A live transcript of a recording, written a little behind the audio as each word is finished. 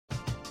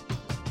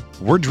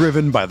We're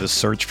driven by the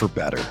search for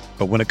better.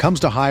 But when it comes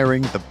to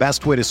hiring, the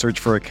best way to search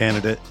for a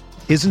candidate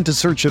isn't to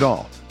search at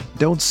all.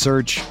 Don't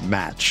search,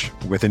 match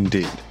with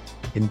Indeed.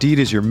 Indeed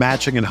is your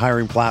matching and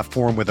hiring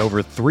platform with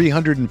over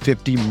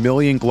 350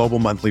 million global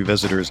monthly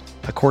visitors,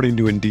 according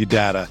to Indeed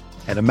data,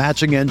 and a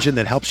matching engine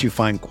that helps you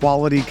find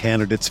quality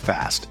candidates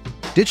fast.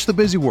 Ditch the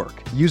busy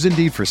work. Use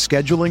Indeed for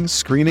scheduling,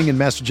 screening, and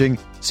messaging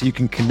so you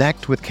can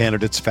connect with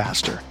candidates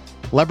faster.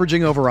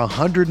 Leveraging over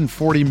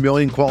 140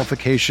 million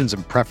qualifications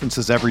and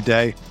preferences every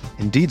day,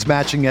 Indeed's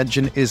matching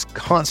engine is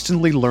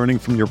constantly learning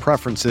from your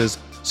preferences,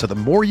 so the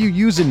more you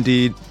use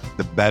Indeed,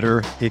 the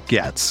better it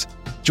gets.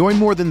 Join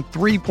more than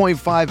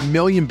 3.5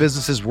 million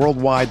businesses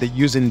worldwide that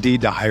use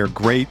Indeed to hire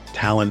great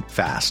talent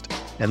fast.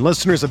 And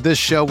listeners of this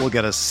show will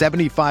get a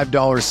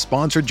 $75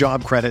 sponsored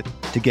job credit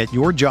to get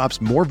your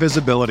jobs more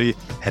visibility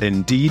at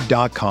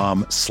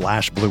Indeed.com/Blue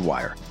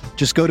Wire.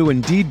 Just go to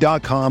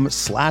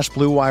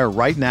Indeed.com/Blue Wire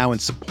right now and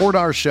support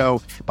our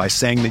show by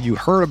saying that you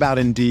heard about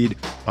Indeed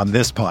on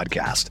this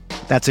podcast.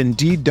 That's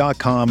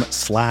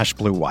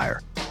Indeed.com/Blue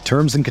Wire.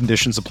 Terms and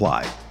conditions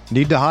apply.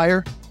 Need to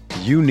hire?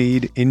 You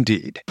need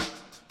Indeed.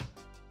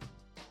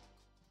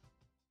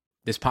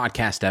 This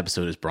podcast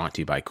episode is brought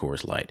to you by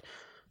Coors Light.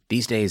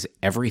 These days,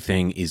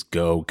 everything is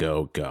go,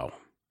 go, go.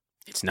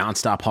 It's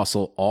nonstop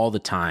hustle all the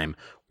time.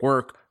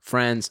 Work,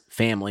 friends,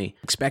 family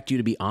expect you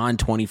to be on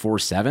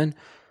 24/7.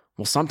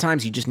 Well,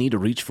 sometimes you just need to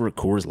reach for a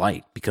Coors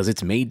Light because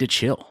it's made to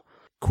chill.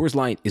 Coors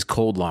Light is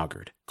cold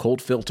lagered,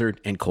 cold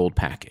filtered, and cold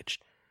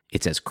packaged.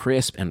 It's as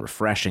crisp and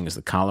refreshing as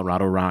the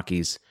Colorado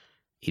Rockies.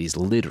 It is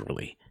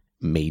literally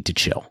made to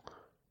chill.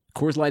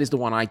 Coors Light is the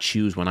one I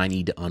choose when I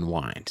need to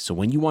unwind. So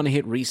when you want to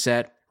hit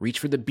reset, reach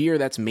for the beer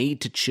that's made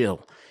to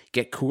chill.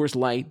 Get Coors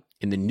Light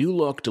in the new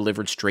look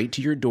delivered straight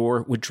to your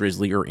door with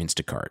Drizzly or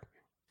Instacart.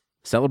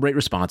 Celebrate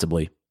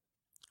responsibly.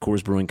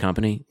 Coors Brewing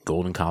Company,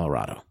 Golden,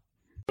 Colorado.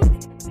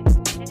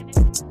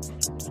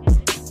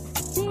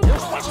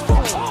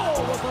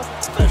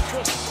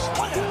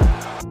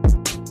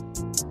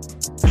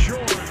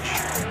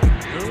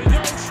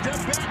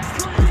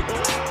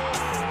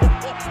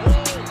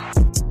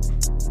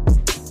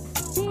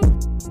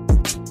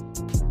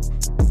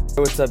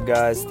 What's up,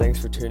 guys? Thanks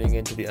for tuning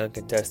into the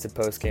Uncontested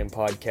Postgame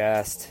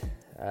Podcast.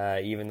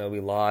 Even though we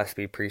lost,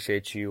 we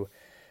appreciate you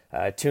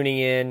tuning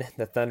in.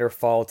 The Thunder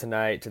fall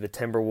tonight to the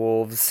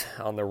Timberwolves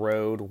on the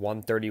road,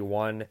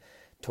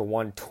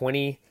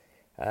 131-120.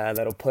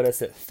 That'll put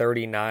us at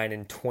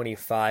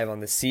 39-25 on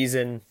the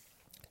season,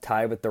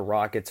 tied with the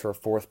Rockets for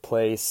fourth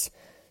place.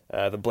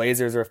 The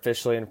Blazers are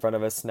officially in front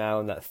of us now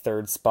in that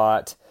third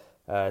spot.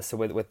 So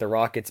with the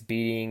Rockets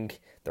beating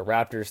the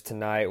Raptors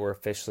tonight, we're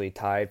officially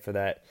tied for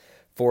that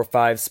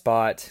 4-5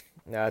 spot.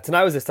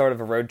 Tonight was the start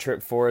of a road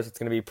trip for us. It's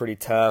going to be pretty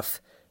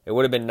tough. It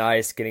would have been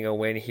nice getting a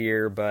win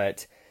here,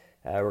 but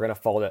we're going to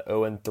fall to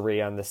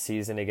 0-3 on the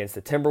season against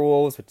the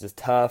Timberwolves, which is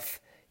tough.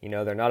 You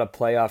know, they're not a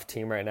playoff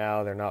team right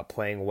now. They're not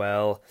playing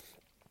well.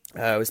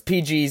 It was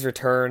PG's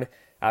return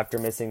after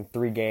missing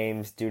 3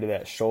 games due to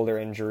that shoulder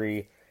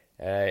injury.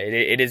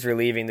 It is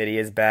relieving that he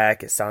is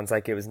back. It sounds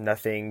like it was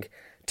nothing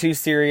too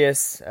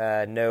serious,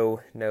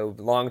 no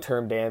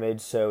long-term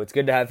damage, so it's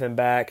good to have him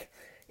back.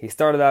 He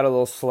started out a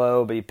little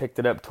slow, but he picked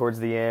it up towards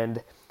the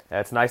end.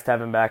 It's nice to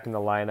have him back in the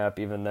lineup,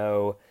 even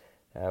though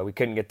we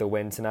couldn't get the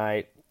win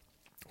tonight.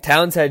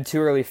 Towns had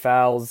 2 early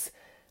fouls,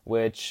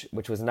 which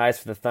was nice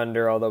for the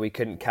Thunder, although we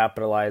couldn't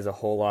capitalize a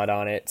whole lot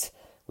on it.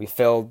 We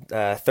fell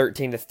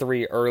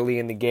 13-3 early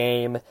in the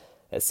game.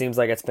 It seems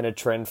like it's been a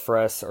trend for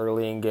us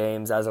early in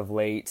games as of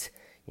late.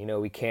 You know,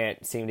 we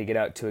can't seem to get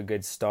out to a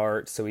good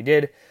start. So we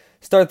did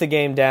start the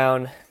game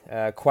down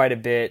quite a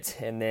bit,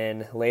 and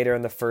then later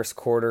in the first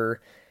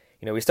quarter,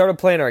 you know, we started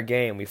playing our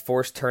game. We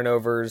forced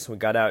turnovers. We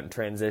got out in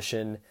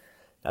transition.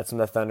 That's when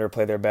the Thunder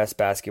played their best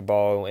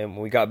basketball, and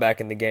we got back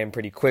in the game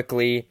pretty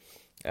quickly.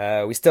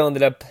 We still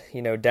ended up,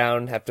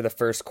 down after the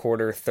first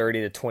quarter,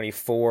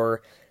 30-24.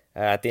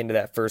 At the end of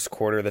that first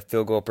quarter, the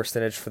field goal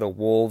percentage for the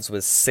Wolves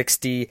was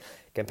 60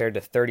 compared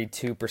to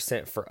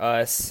 32% for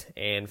us.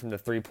 And from the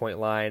three-point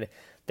line,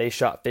 they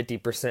shot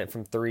 50%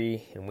 from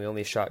 3, and we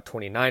only shot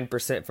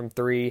 29% from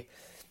 3.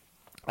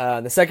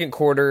 In the second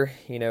quarter,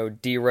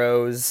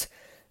 D-Rose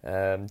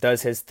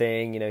does his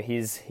thing.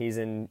 He's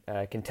in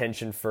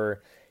contention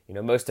for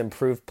most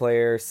improved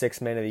player,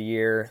 6th man of the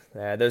year,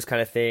 those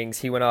kind of things.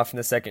 He went off in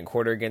the second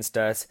quarter against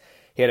us.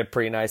 He had a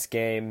pretty nice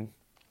game,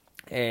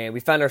 and we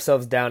found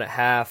ourselves down at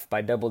half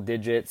by double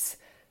digits.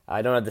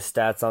 I don't have the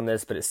stats on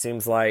this, but it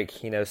seems like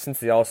since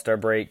the All-Star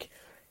break,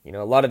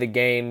 a lot of the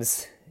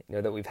games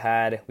that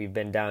we've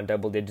been down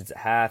double digits at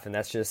half, and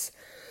that's just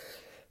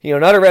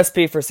not a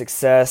recipe for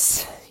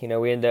success.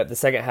 We end up the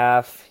second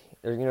half.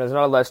 There's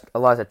not a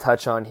lot to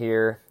touch on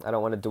here. I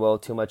don't want to dwell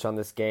too much on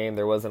this game.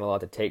 There wasn't a lot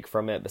to take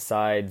from it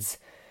besides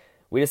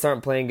we just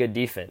aren't playing good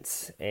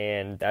defense.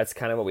 And that's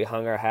kind of what we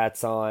hung our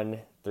hats on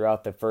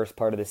throughout the first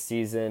part of the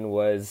season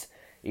was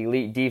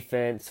elite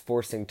defense,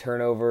 forcing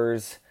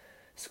turnovers,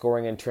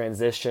 scoring in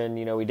transition.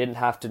 We didn't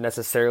have to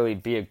necessarily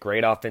be a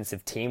great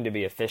offensive team to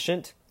be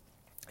efficient.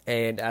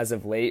 And as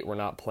of late, we're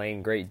not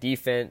playing great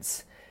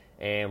defense.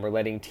 and we're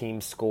letting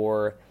teams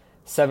score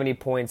 70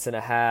 points in a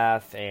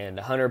half and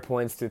 100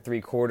 points through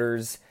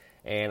 3/4.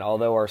 And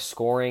although our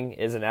scoring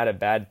isn't at a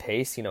bad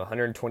pace,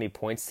 120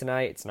 points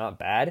tonight, it's not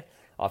bad.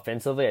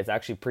 Offensively, it's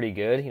actually pretty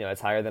good.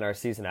 It's higher than our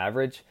season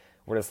average.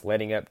 We're just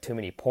letting up too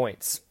many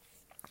points.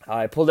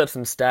 I pulled up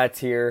some stats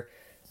here.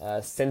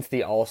 Since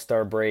the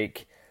All-Star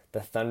break,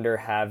 the Thunder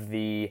have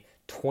the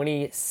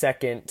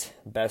 22nd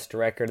best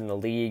record in the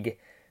league.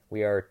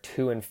 We are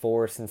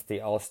 2-4 since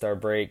the All-Star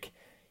break.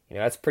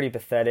 That's pretty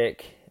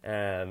pathetic.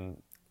 It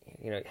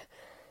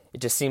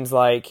just seems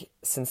like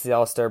since the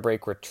All-Star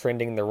break, we're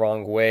trending the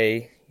wrong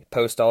way.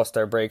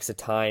 Post-All-Star break's a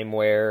time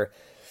where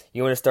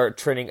you want to start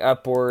trending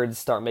upwards,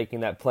 start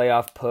making that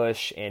playoff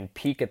push, and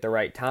peak at the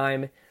right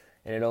time.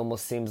 And it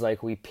almost seems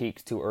like we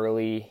peaked too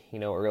early.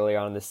 Early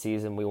on in the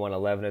season, we won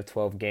 11 of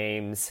 12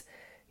 games.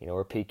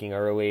 We're peaking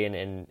early,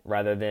 and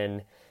rather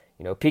than,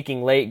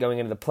 peaking late going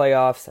into the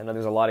playoffs, I know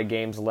there's a lot of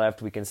games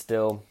left. We can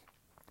still,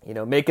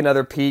 make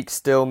another peak,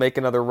 still make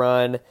another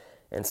run,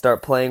 and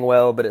start playing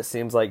well. But it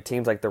seems like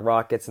teams like the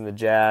Rockets and the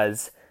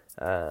Jazz,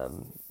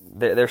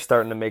 they're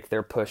starting to make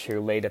their push here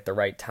late at the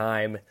right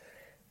time.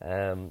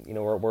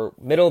 We're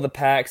middle of the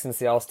pack since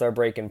the All-Star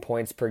break in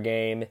points per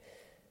game.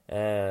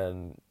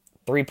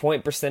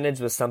 3-point percentage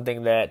was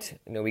something that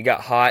we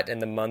got hot in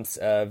the months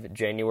of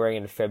January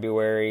and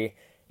February,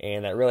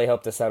 and that really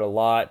helped us out a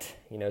lot.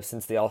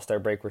 Since the All-Star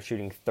break, we're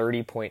shooting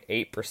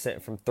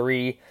 30.8% from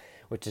three,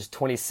 which is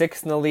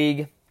 26th in the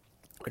league,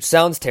 which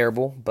sounds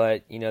terrible,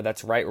 but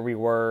that's right where we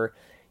were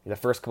in the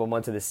first couple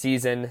months of the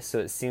season. So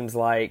it seems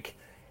like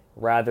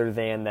rather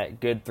than that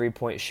good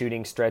 3-point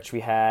shooting stretch we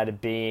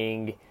had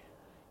being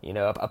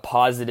a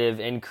positive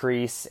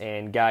increase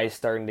and guys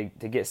starting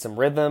to get some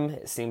rhythm,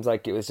 it seems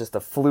like it was just a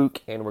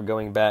fluke and we're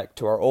going back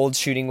to our old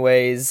shooting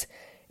ways,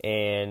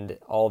 and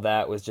all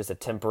that was just a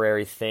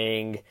temporary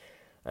thing.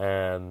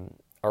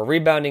 Our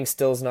rebounding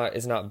still is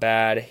not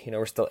bad.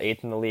 We're still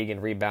 8th in the league in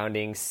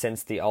rebounding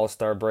since the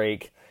All-Star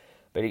break,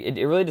 but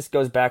it really just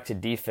goes back to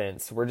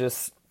defense. We're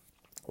just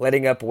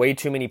letting up way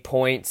too many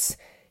points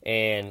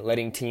and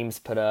letting teams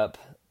put up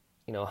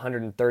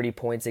 130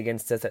 points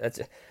against us.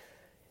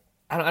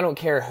 I don't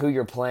care who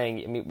you're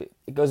playing. I mean,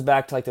 it goes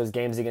back to like those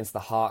games against the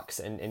Hawks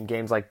and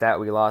games like that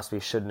we lost we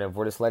shouldn't have.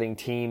 We're just letting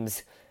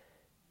teams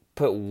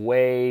put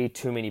way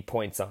too many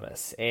points on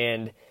us.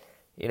 And,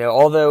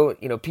 although,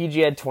 PG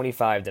had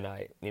 25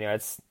 tonight,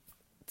 it's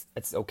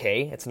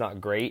okay. It's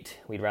not great.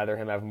 We'd rather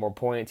him have more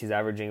points. He's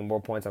averaging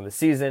more points on the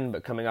season,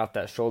 but coming off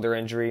that shoulder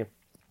injury,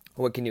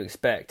 what can you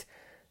expect?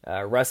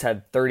 Russ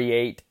had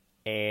 38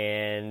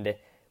 and,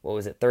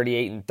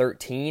 38 and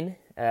 13.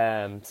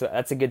 So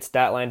that's a good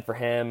stat line for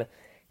him.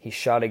 He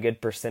shot a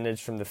good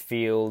percentage from the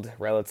field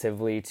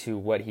relatively to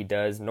what he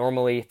does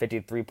normally,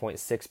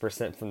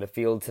 53.6% from the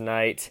field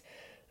tonight.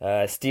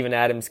 Steven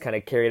Adams kind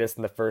of carried us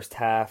in the first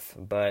half,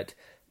 but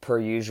per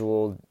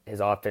usual, his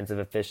offensive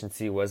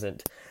efficiency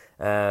wasn't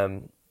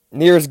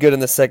near as good in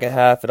the second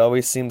half. It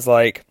always seems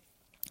like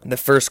in the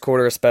first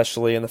quarter,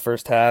 especially in the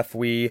first half,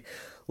 we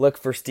look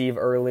for Steve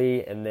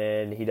early, and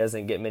then he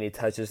doesn't get many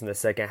touches in the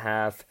second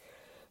half.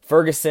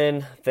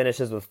 Ferguson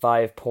finishes with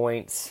 5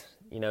 points.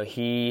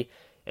 He,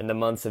 in the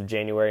months of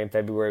January and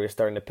February, was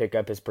starting to pick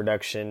up his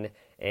production,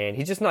 and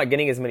he's just not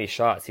getting as many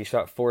shots. He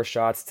shot 4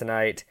 shots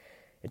tonight.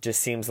 It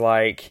just seems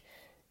like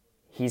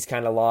he's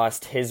kind of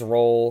lost his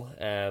role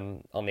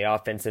on the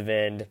offensive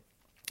end.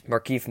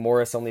 Markieff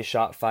Morris only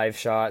shot 5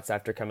 shots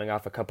after coming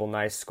off a couple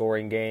nice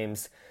scoring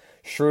games.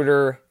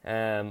 Schroeder,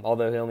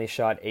 although he only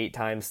shot 8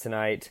 times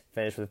tonight,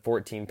 finished with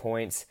 14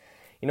 points.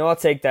 I'll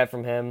take that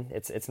from him.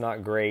 It's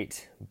not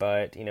great,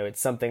 but, it's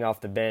something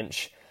off the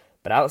bench.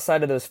 But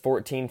outside of those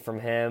 14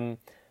 from him,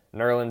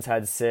 Nerlens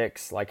had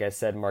 6. Like I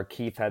said,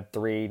 Markieff had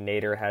 3.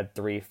 Nader had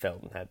 3.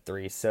 Felton had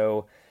 3.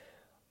 So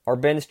our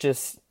bench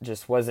just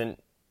wasn't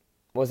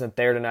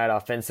there tonight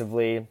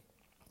offensively.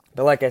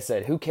 But like I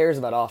said, who cares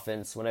about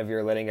offense whenever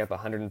you're letting up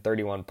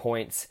 131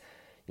 points?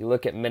 You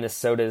look at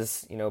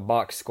Minnesota's,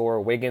 box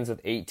score, Wiggins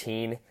with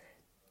 18.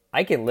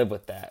 I can live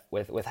with that.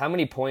 With how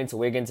many points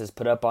Wiggins has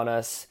put up on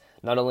us,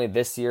 not only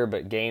this year,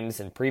 but games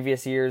in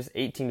previous years,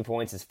 18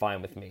 points is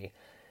fine with me.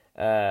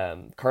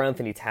 Karl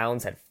Anthony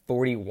Towns had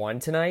 41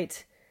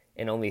 tonight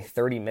in only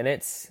 30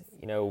 minutes.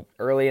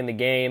 Early in the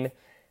game,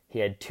 he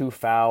had 2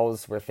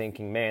 fouls. We're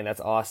thinking, man,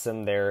 that's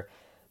awesome. Their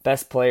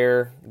best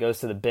player goes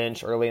to the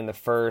bench early in the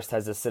first,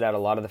 has to sit out a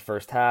lot of the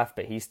first half,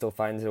 but he still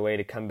finds a way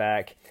to come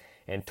back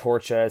and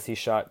torch us. He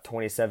shot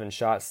 27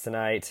 shots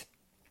tonight.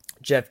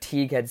 Jeff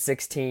Teague had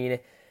 16.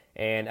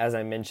 And as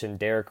I mentioned,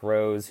 Derrick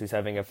Rose, who's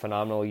having a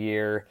phenomenal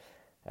year.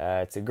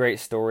 It's a great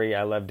story.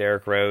 I love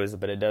Derrick Rose,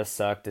 but it does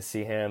suck to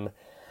see him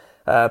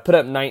put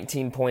up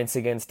 19 points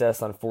against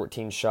us on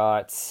 14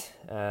 shots.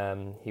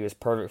 He was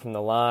perfect from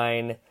the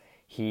line.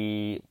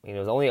 He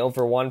was only 0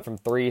 for 1 from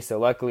 3, so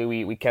luckily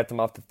we kept him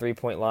off the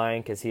 3-point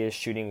line because he is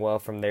shooting well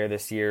from there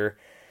this year.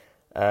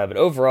 But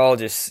overall,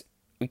 just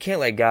we can't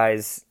let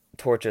guys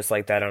torch us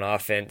like that on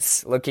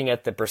offense. Looking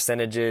at the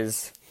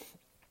percentages,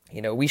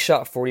 we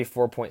shot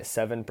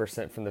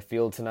 44.7% from the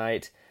field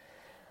tonight.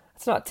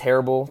 It's not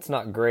terrible. It's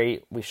not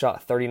great. We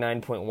shot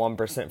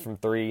 39.1% from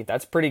three.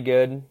 That's pretty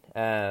good.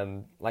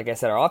 Like I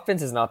said, our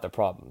offense is not the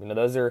problem.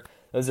 Those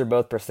are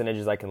both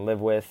percentages I can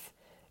live with.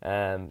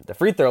 The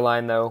free throw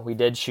line, though, we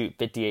did shoot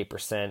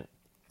 58%,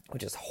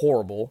 which is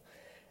horrible.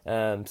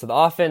 So the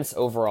offense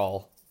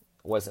overall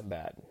wasn't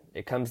bad.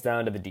 It comes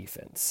down to the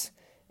defense.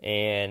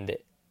 And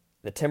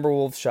the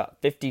Timberwolves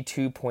shot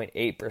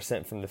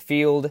 52.8% from the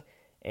field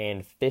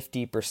and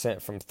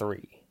 50% from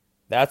three.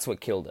 That's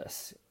what killed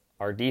us.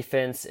 Our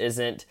defense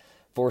isn't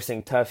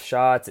forcing tough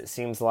shots. It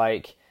seems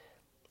like,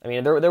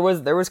 there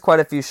was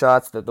quite a few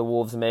shots that the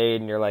Wolves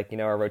made, and you're like,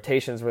 our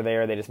rotations were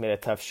there. They just made a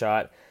tough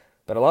shot.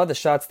 But a lot of the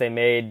shots they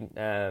made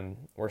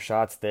were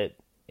shots that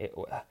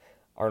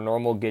our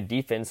normal good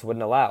defense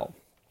wouldn't allow.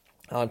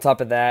 On top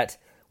of that,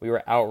 we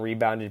were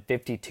out-rebounded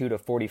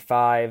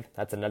 52-45.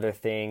 That's another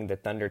thing the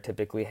Thunder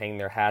typically hang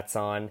their hats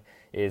on,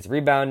 is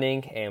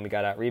rebounding, and we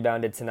got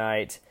out-rebounded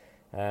tonight.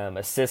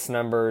 Assist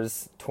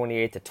numbers,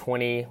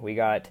 28-20. We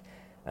got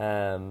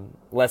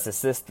less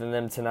assists than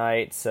them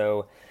tonight,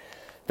 so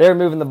they're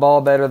moving the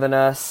ball better than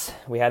us.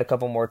 We had a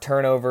couple more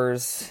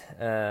turnovers.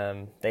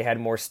 They had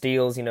more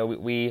steals.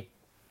 We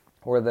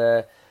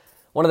were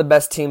one of the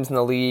best teams in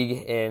the league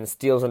in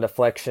steals and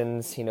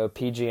deflections.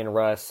 PG and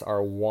Russ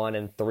are 1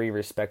 and 3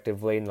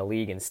 respectively in the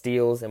league in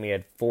steals, and we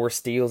had 4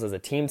 steals as a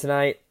team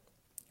tonight.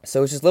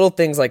 So it's just little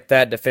things like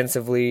that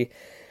defensively.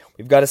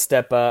 We've got to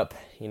step up,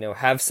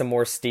 have some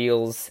more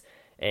steals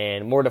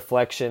and more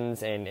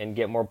deflections and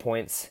get more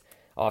points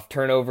off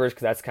turnovers,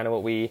 because that's kind of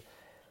what we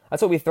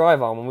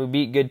thrive on. When we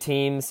beat good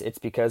teams, it's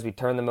because we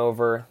turn them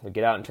over, we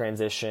get out in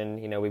transition.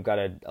 We've got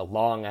a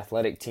long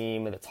athletic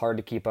team that's hard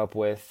to keep up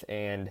with,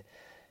 and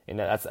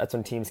that's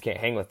when teams can't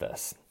hang with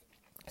us.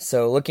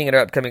 So looking at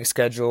our upcoming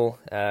schedule,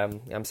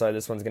 I'm sorry,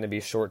 this one's going to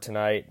be short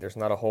tonight. There's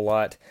not a whole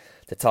lot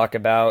to talk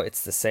about.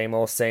 It's the same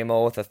old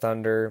with the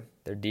Thunder.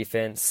 Their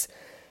defense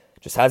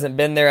just hasn't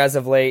been there as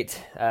of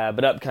late.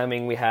 But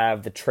upcoming, we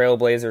have the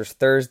Trailblazers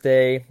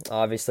Thursday.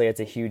 Obviously, it's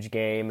a huge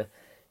game.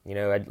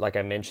 Like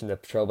I mentioned, the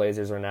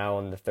Trailblazers are now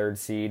on the 3rd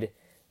seed,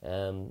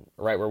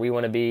 right where we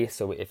want to be.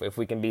 So if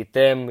we can beat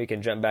them, we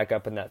can jump back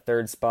up in that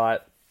 3rd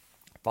spot.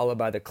 Followed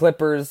by the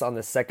Clippers on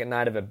the second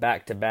night of a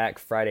back-to-back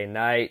Friday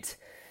night.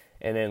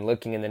 And then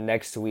looking in the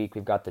next week,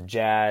 we've got the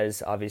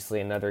Jazz, obviously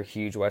another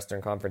huge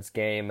Western Conference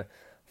game,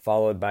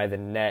 followed by the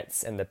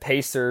Nets and the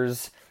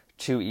Pacers,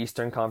 2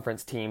 Eastern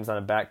Conference teams on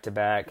a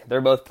back-to-back.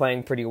 They're both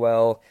playing pretty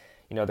well.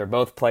 They're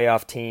both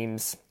playoff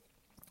teams.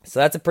 So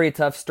that's a pretty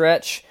tough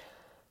stretch,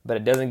 but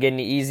it doesn't get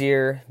any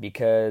easier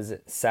because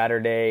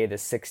Saturday, the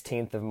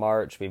 16th of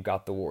March, we've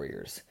got the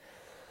Warriors.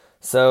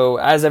 So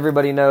as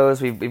everybody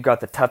knows, we've got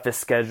the toughest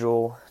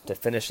schedule to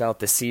finish out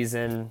the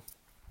season.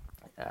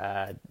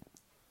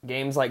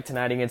 Games like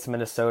tonight against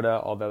Minnesota,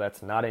 although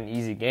that's not an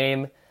easy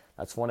game,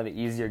 that's one of the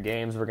easier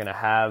games we're going to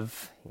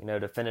have,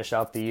 to finish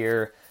out the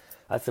year.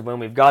 That's the one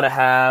we've got to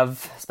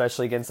have,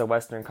 especially against a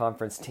Western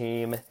Conference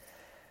team.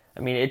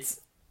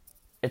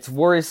 It's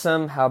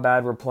worrisome how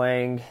bad we're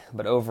playing,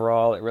 but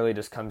overall it really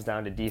just comes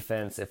down to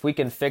defense. If we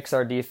can fix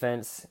our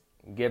defense,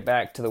 get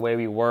back to the way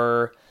we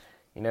were,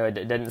 it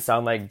didn't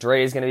sound like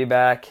Dre is going to be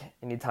back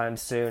anytime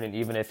soon, and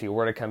even if he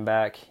were to come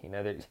back,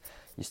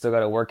 you still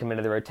got to work him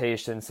into the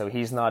rotation, so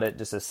he's not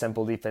just a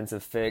simple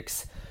defensive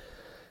fix.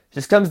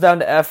 Just comes down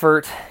to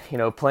effort,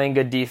 playing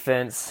good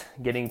defense,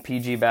 getting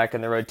PG back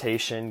in the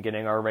rotation,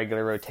 getting our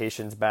regular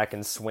rotations back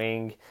in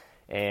swing,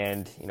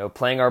 and,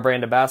 playing our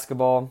brand of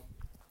basketball.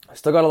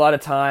 Still got a lot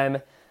of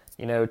time,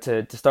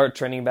 to start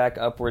trending back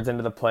upwards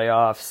into the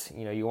playoffs.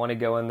 You want to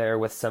go in there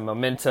with some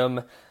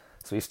momentum.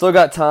 So we've still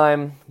got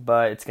time,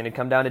 but it's going to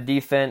come down to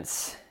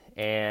defense,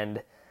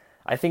 and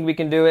I think we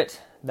can do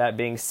it. That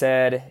being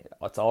said,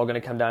 it's all going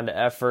to come down to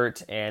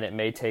effort, and it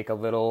may take a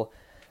little,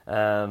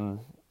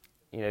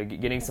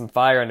 getting some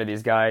fire under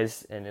these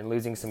guys and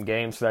losing some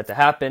games for that to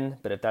happen.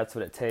 But if that's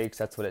what it takes,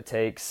 that's what it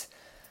takes.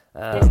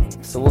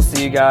 So we'll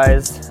see you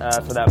guys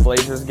for that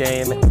Blazers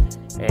game,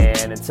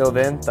 and until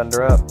then,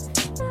 Thunder up.